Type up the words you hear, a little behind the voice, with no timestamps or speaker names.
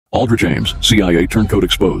Aldrich Ames, CIA turncoat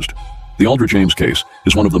exposed. The Aldrich Ames case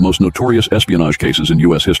is one of the most notorious espionage cases in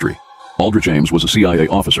U.S. history. Aldrich Ames was a CIA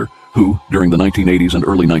officer who, during the 1980s and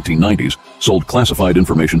early 1990s, sold classified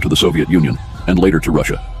information to the Soviet Union and later to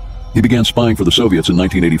Russia. He began spying for the Soviets in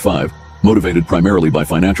 1985, motivated primarily by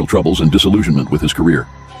financial troubles and disillusionment with his career.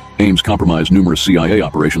 Ames compromised numerous CIA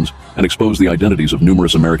operations and exposed the identities of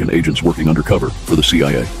numerous American agents working undercover for the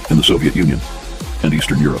CIA in the Soviet Union and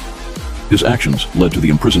Eastern Europe. His actions led to the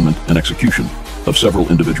imprisonment and execution of several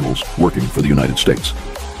individuals working for the United States.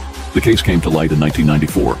 The case came to light in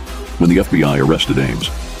 1994 when the FBI arrested Ames,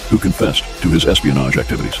 who confessed to his espionage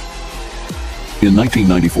activities. In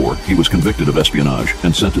 1994, he was convicted of espionage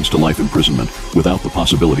and sentenced to life imprisonment without the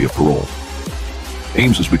possibility of parole.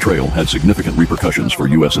 Ames's betrayal had significant repercussions for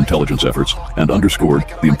U.S. intelligence efforts and underscored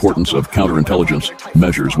the importance of counterintelligence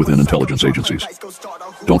measures within intelligence agencies.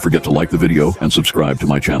 Don't forget to like the video and subscribe to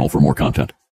my channel for more content.